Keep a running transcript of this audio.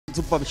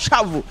tupa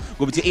shavu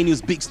kupitia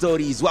E-News Big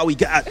Stories. What we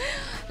got?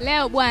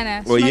 Leo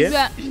bwana,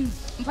 tunajua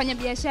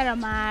mfanyabiashara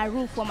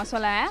maarufu wa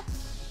masuala ya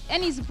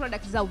yani hizi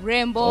products za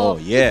urembo,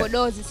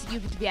 vipodozi, sijui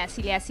vitu vya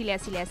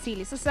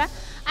asili. Sasa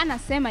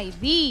anasema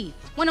hivi,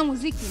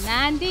 mwanamuziki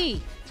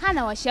Nandy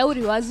hana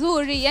washauri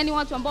wazuri, yani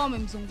watu ambao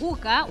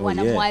wamemzunguka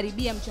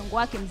wanamharibia mchongo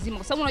wake mzima.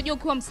 Kwa sababu unajua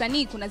ukiwa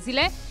msanii kuna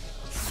zile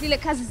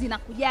kazi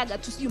zinakujaga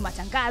tu, sijui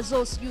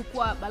matangazo, sijui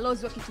kuwa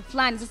balozi wa kitu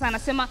fulani. Sasa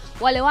anasema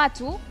wale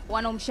watu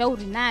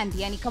wanaomshauri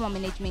Nandy, yani kama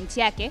management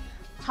yake,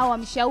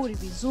 hawamshauri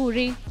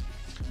vizuri.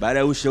 Baada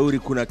ya ushauri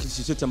kuna kitu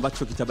chochote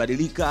ambacho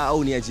kitabadilika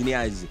au ni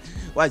ajiniaji?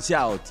 Watch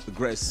out,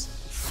 Grace.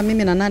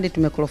 Mimi na Nandy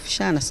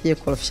tumekorofishana, sije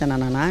kukorofishana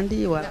na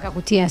Nandy wala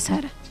akakutia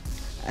hasara.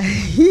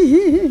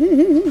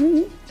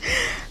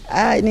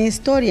 Ni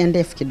historia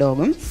ndefu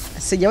kidogo.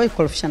 Sijawahi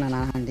kukorofishana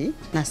na Nandy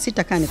na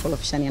sitakaa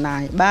nikorofishane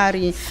naye.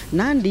 Bali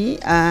Nandy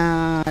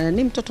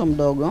ni mtoto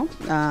mdogo.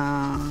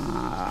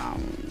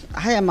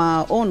 Haya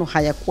maono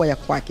hayakuwa ya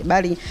kwake,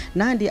 bali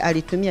Nandy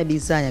alitumia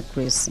bidhaa ya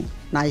Grace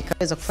na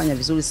ikaweza kufanya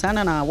vizuri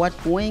sana, na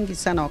watu wengi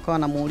sana wakawa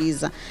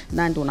wanamuuliza,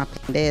 Nandy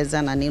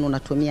unapendeza na nini,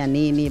 unatumia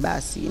nini?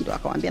 Basi ndio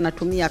akamwambia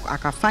natumia,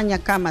 akafanya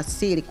kama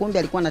siri. Kumbe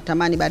alikuwa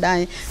anatamani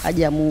baadaye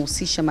aje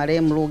amuhusisha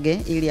Marehemu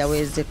Ruge ili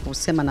aweze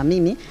kusema na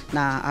mimi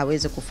na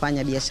aweze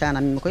kufanya biashara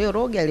na mimi. Kwa hiyo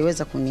Ruge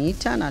aliweza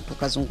kuniita na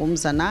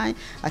tukazungumza naye,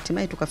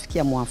 hatimaye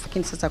tukafikia mwafaka.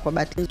 Lakini sasa kwa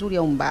bahati nzuri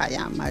au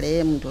mbaya,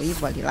 Marehemu ndio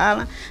hivyo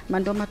alilala, na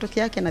ndio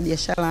matokeo yake, na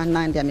biashara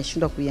Nandy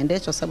ameshindwa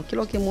kuiendesha kwa sababu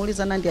kila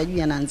ukimuuliza Nandy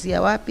ajui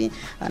anaanzia wapi,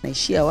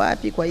 anaishia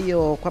wapi. Kwa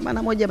hiyo kwa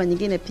maana moja ama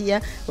nyingine,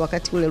 pia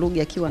wakati ule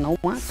Ruge akiwa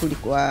naumwa,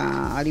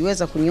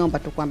 aliweza kuniomba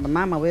tu kwamba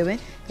mama, wewe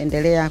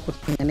endelea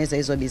kutengeneza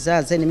hizo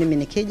bidhaa, zeni mimi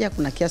nikija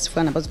kuna kiasi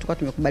fulani ambazo tulikuwa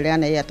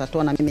tumekubaliana yeye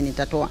atatoa na mimi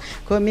nitatoa.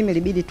 Kwa hiyo mimi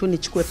ilibidi tu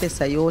nichukue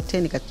pesa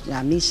yote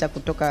nikahamisha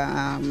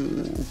kutoka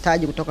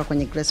mtaji kutoka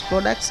kwenye Grace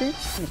Products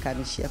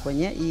nikahamishia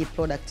kwenye hii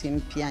product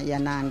mpya ya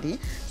Nandy.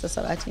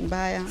 Sasa bahati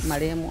mbaya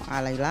Marehemu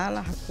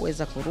alailala,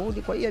 hakuweza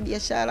kurudi. Kwa hiyo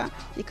biashara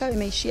ikawa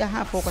imeishia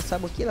hapo, kwa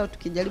sababu kila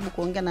tukijaribu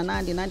kuongea na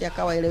Nandy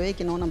akawa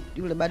eleweki, naona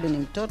yule bado ni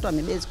mtoto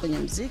amebezi kwenye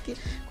muziki.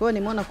 Kwa hiyo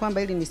nimeona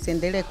kwamba ili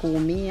nisiendelee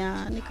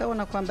kuumia,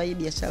 nikaona kwamba hii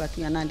biashara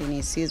tu ya Nandy ni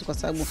isizi, kwa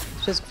sababu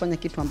siwezi kufanya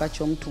kitu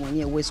ambacho mtu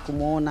mwenyewe huwezi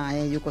kumuona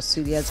yuko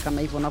serious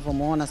kama hivyo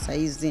unavyomuona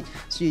saizi,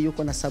 sio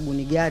yuko na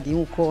sabuni gadi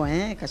huko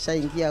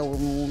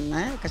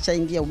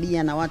kashaingia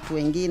ubia na watu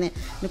wengine.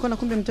 Nikaona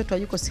kumbe mtoto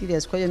hayuko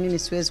serious. Kwa hiyo mimi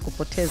siwezi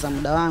kupoteza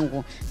muda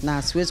wangu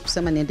na siwezi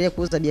kusema niendelee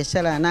kuuza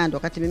biashara ya Nandy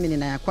wakati mimi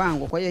nina ya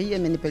kwangu. Kwa hiyo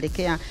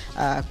imenipelekea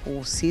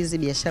kusizi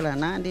biashara ya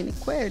Nandy. Ni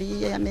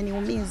kweli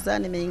ameniumiza,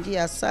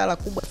 nimeingia hasara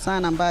kubwa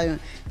sana ambayo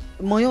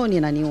moyoni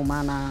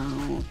inaniuma,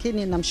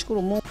 lakini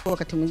namshukuru Mungu.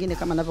 Wakati mwingine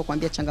kama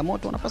ninavyokuambia,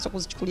 changamoto unapaswa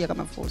kuzichukulia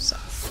kama fursa.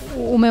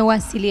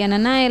 Umewasiliana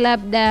naye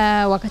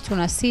labda wakati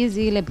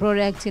unasizi ile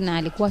product na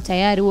alikuwa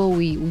tayari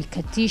wewe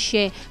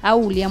uikatishe,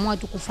 au uliamua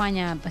tu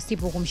kufanya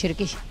pasipo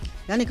kumshirikisha?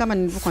 Yani kama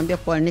nilivyokuambia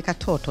kwa ni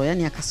katoto,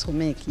 yani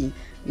akasomeki,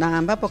 na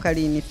ambapo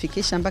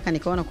kalinifikisha mpaka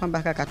nikaona kwamba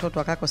haka katoto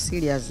akako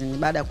serious ni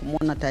baada ya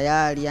kumuona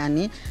tayari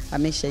yani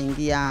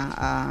ameshaingia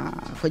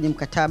kwenye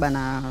mkataba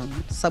na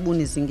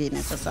sabuni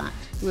zingine. Sasa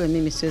yule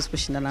mimi siwezi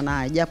kushindana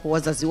naye, japo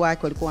wazazi wake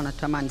walikuwa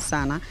wanatamani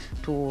sana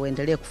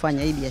tuendelee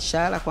kufanya hii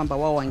biashara, kwamba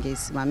wao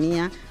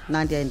wangeisimamia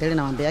Nandy aendelee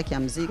na mambo yake ya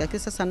muziki. Lakini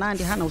sasa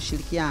Nandy hana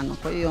ushirikiano,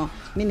 kwa hiyo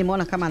mimi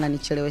nimeona kama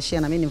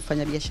ananicheleweshia na mimi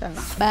nimfanya biashara.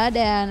 Baada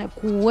ya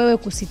wewe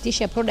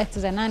kusitisha products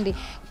za Nandy,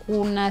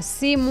 kuna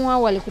simu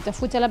au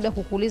alikutafuta labda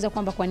kukuuliza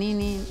kwamba kwa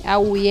nini,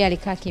 au yeye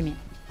alikaa kimya?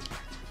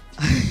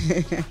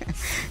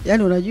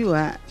 Yani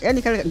unajua,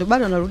 yani kale ndo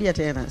bado narudia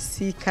tena,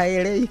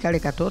 sikaelewi kale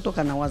katoto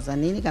kanawaza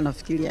nini,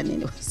 kanafikiria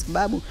nini, kwa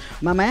sababu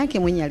mama yake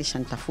mwenyewe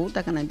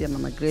alishanitafuta, kananiambia,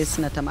 mama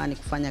Grace, natamani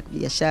kufanya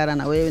biashara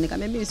na wewe.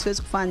 Nikamwambia mimi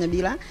siwezi kufanya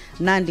bila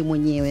Nandy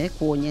mwenyewe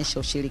kuonyesha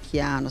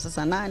ushirikiano.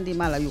 Sasa Nandy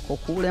mara yuko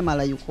kule,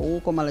 mara yuko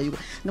huko, mara yuko,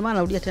 ndio maana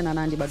narudia tena,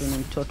 Nandy bado ni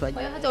mtoto.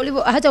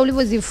 Hata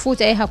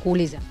ulivyozifuta yeye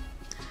hakuuliza?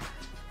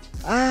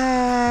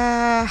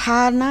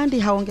 Nandy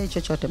haongei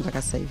chochote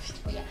mpaka sasa hivi.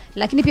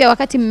 Lakini pia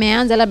wakati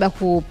mmeanza labda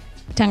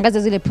kutangaza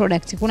zile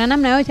product, kuna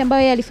namna yote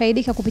ambayo yeye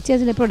alifaidika kupitia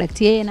zile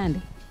product yeye Nandy?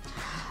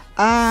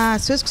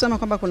 Siwezi kusema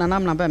kwamba kuna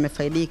namna ambayo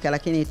amefaidika,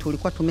 lakini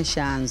tulikuwa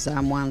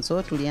tumeshaanza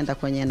mwanzo. Tulienda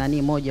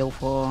kwenye moja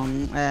huko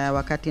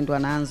wakati ndo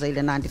anaanza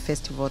ile Nandy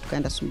Festival,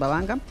 tukaenda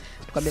Sumbawanga,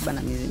 tukabeba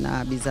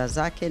na bidhaa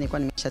zake. Nilikuwa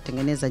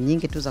nimeshatengeneza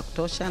nyingi tu za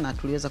kutosha, na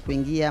tuliweza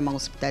kuingia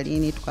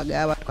hospitalini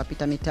tukagawa,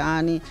 tukapita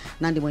mitaani.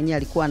 Nandy mwenyewe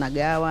alikuwa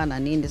anagawa na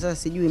nini. Sasa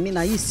sijui, mimi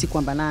nahisi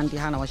kwamba Nandy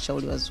hana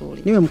washauri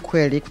wazuri. Niwe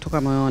mkweli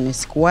kutoka moyoni,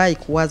 sikuwahi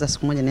kuwaza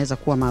siku moja naweza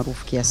kuwa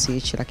maarufu kiasi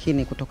hichi,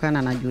 lakini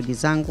kutokana na juhudi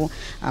zangu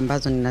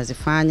ambazo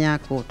ninazifanya,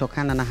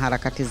 kutokana na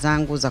harakati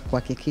zangu za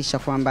kuhakikisha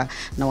kwamba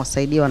na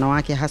wasaidia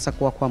wanawake, hasa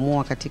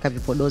kuwakwamua katika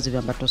vipodozi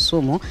vya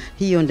mbatosumu,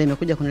 hiyo ndio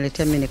imekuja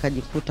kuniletea mimi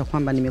nikajikuta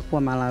kwamba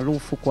nimekuwa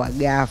maarufu kwa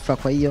ghafla.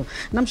 Kwa hiyo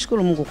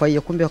namshukuru Mungu. Kwa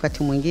hiyo kumbe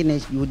wakati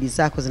mwingine juhudi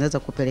zako zinaweza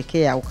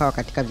kupelekea ukawa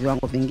katika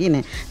viwango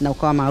vingine na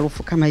ukawa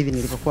maarufu kama hivi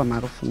nilivyokuwa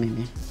maarufu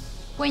mimi.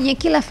 Kwenye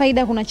kila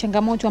faida kuna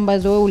changamoto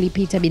ambazo wewe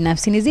ulipita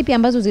binafsi. Ni zipi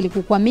ambazo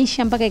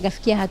zilikukwamisha mpaka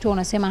ikafikia hatua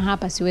unasema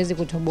hapa siwezi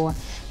kutoboa,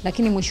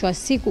 lakini mwisho wa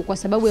siku kwa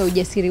sababu ya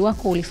ujasiri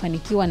wako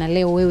ulifanikiwa na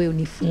leo wewe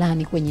ni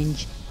fulani kwenye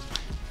nchi?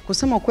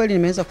 Kusema kweli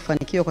nimeweza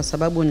kufanikiwa kwa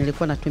sababu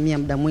nilikuwa natumia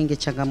muda mwingi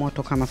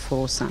changamoto kama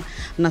fursa.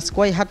 Na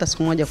sikuwahi hata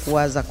siku moja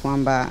kuwaza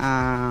kwamba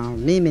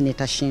mimi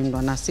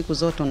nitashindwa. Na siku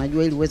zote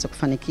unajua ili uweze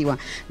kufanikiwa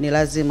ni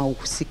lazima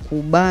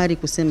usikubali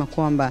kusema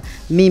kwamba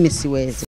mimi siwezi.